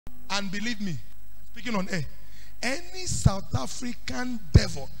And believe me, speaking on air, any South African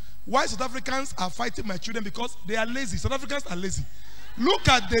devil. Why South Africans are fighting my children? Because they are lazy. South Africans are lazy. Look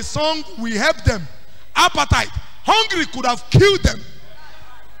at the song, we help them. Appetite. Hungry could have killed them.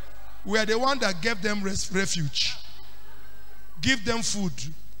 We are the one that gave them refuge. Give them food.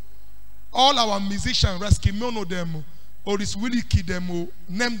 All our musicians, Raskimono them, Oris Willie Kid them,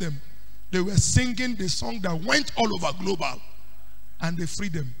 name them. They were singing the song that went all over global. And they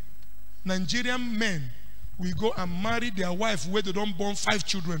freed them. Nigerian men will go and marry their wife where they don't born 5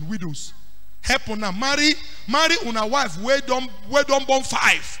 children, widows. Help una marry una wife where don't born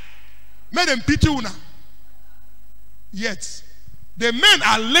 5. Make them pity una. Yet the men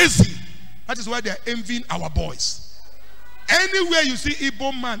are lazy. That is why they are envying our boys. Anywhere you see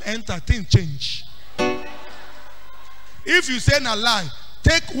Igbo man enter, things change. If you say a lie,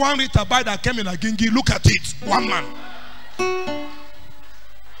 take one Ritabbi that came in a gingi, look at it. One man.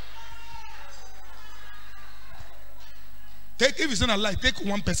 If you say a lie, take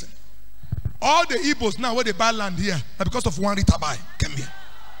one person. All the Igbos now where they buy land here are because of one Ritabbi came here.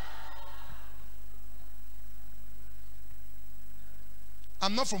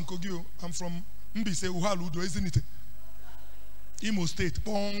 I'm not from Kogio. I'm from Mbise Uhaludo, isn't it? Imo State.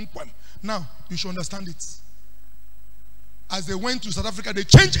 Now, you should understand it. As they went to South Africa, they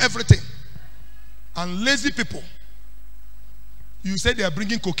changed everything. And lazy people, you say they are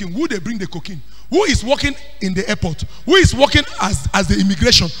bringing cocaine. Who they bring the cocaine? Who is working in the airport? Who is working as the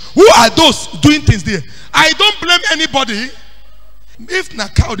immigration? Who are those doing things there? I don't blame anybody. If na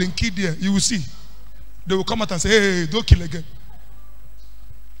cow then kill there, you will see. They will come out and say, hey, don't kill again.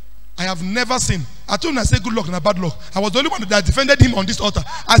 I have never seen. I told him I say good luck and bad luck. I was the only one that defended him on this altar.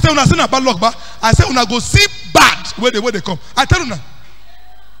 I said when I say bad luck, but I said when I go see bad where they come. I tell you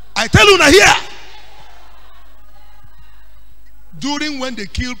here. During when they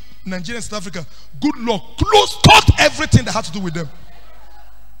killed Nigeria and South Africa, good luck cut everything that had to do with them.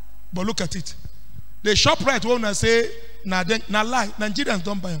 But look at it. They shop right when I say na lie. Nigerians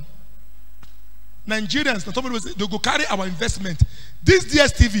don't buy them. Nigerians, they go carry our investment. This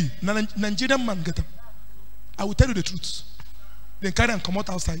DSTV, Nigerian man get them. I will tell you the truth. They carry and come out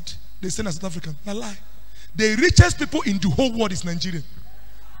outside. They send a South African. Na lie. The richest people in the whole world is Nigerian.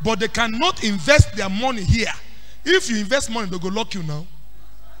 But they cannot invest their money here. If you invest money, they go lock you now.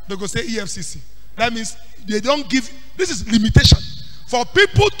 They go say EFCC. That means they don't give. This is limitation. For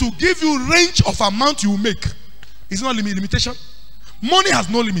people to give you range of amount you make. It's not limitation. Money has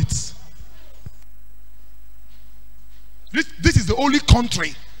no limits. This is the only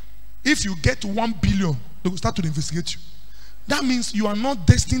country. If you get 1 billion, they will start to investigate you. That means you are not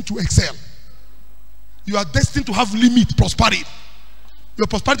destined to excel. You are destined to have limit, prosperity. Your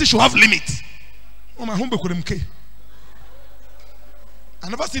prosperity should have limit. Oh, my home I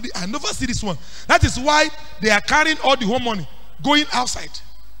never see this one. That is why they are carrying all the home money, going outside.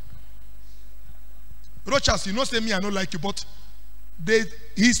 Rochas, you know, say me, I don't like you, but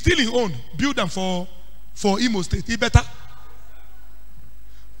he's still his own. Build them for Imo State. He better.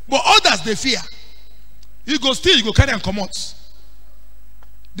 But others, they fear. You go steal, you go carry and come out.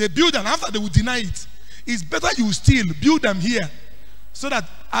 They build them after they will deny it. It's better you steal, build them here. So that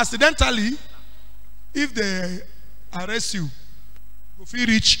accidentally, if they arrest you, if we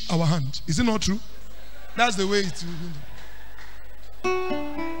reach our hand. Is it not true? That's the way it will be.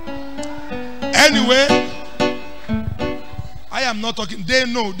 Anyway, I am not talking. They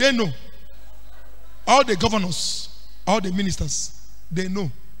know. All the governors, all the ministers, they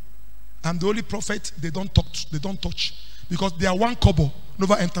know. I'm the only prophet they don't touch. Because their 1 kobo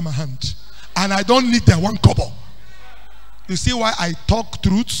never enter my hand. And I don't need their 1 kobo. You see why I talk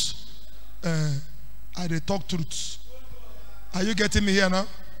truths? I talk truths. Are you getting me here now?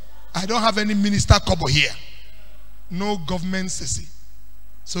 I don't have any minister kobo here. No government sissy.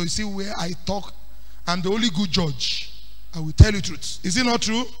 So you see where I talk, I'm the only good judge. I will tell you truth. Is it not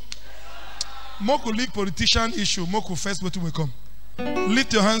true? Moku league politician issue. Moku first what will come.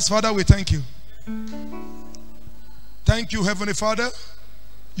 Lift your hands, Father, we thank you. Thank you, Heavenly Father.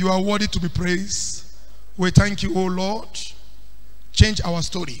 You are worthy to be praised. We thank you, oh Lord. Change our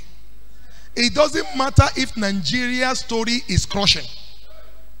story. It doesn't matter if Nigeria's story is crushing.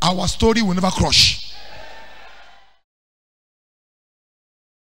 Our story will never crush.